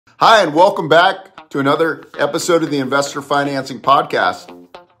Hi, and welcome back to another episode of the Investor Financing Podcast.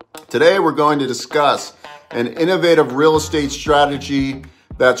 Today, we're going to discuss an innovative real estate strategy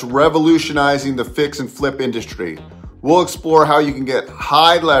that's revolutionizing the fix and flip industry. We'll explore how you can get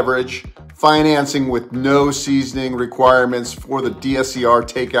high leverage financing with no seasoning requirements for the DSCR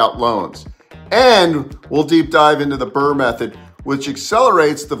takeout loans. And we'll deep dive into the BRRRR method, which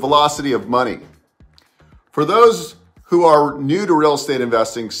accelerates the velocity of money. For those who are new to real estate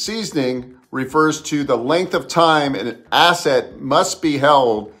investing, seasoning refers to the length of time an asset must be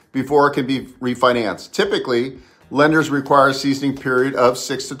held before it can be refinanced. Typically, lenders require a seasoning period of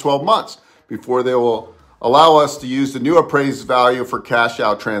 6 to 12 months before they will allow us to use the new appraised value for cash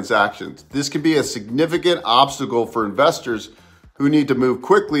out transactions. This can be a significant obstacle for investors who need to move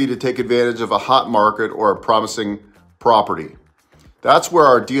quickly to take advantage of a hot market or a promising property. That's where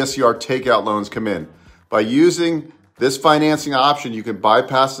our DSCR takeout loans come in. By using this financing option, you can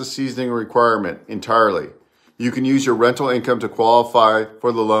bypass the seasoning requirement entirely. You can use your rental income to qualify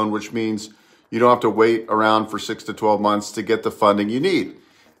for the loan, which means you don't have to wait around for 6 to 12 months to get the funding you need.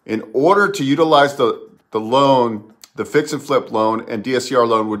 In order to utilize the loan, the fix and flip loan and DSCR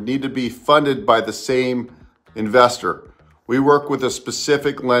loan would need to be funded by the same investor. We work with a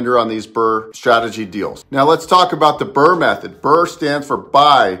specific lender on these BRRRR strategy deals. Now let's talk about the BRRRR method. BRRRR stands for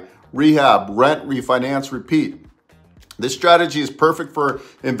buy, rehab, rent, refinance, repeat. This strategy is perfect for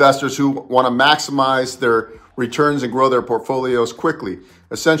investors who want to maximize their returns and grow their portfolios quickly.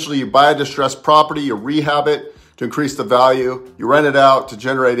 Essentially, you buy a distressed property, you rehab it to increase the value, you rent it out to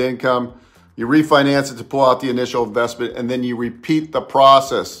generate income, you refinance it to pull out the initial investment, and then you repeat the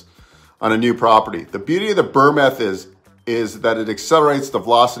process on a new property. The beauty of the BRRRR method is that it accelerates the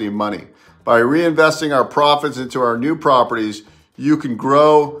velocity of money. By reinvesting our profits into our new properties, you can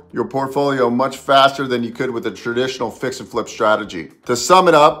grow your portfolio much faster than you could with a traditional fix and flip strategy. To sum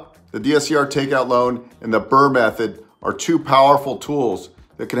it up, the DSCR takeout loan and the BRRRR method are two powerful tools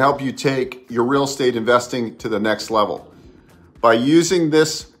that can help you take your real estate investing to the next level. By using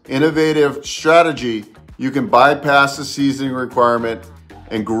this innovative strategy, you can bypass the seasoning requirement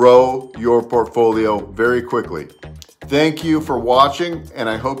and grow your portfolio very quickly. Thank you for watching, and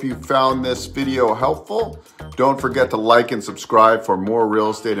I hope you found this video helpful. Don't forget to like and subscribe for more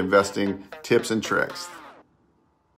real estate investing tips and tricks.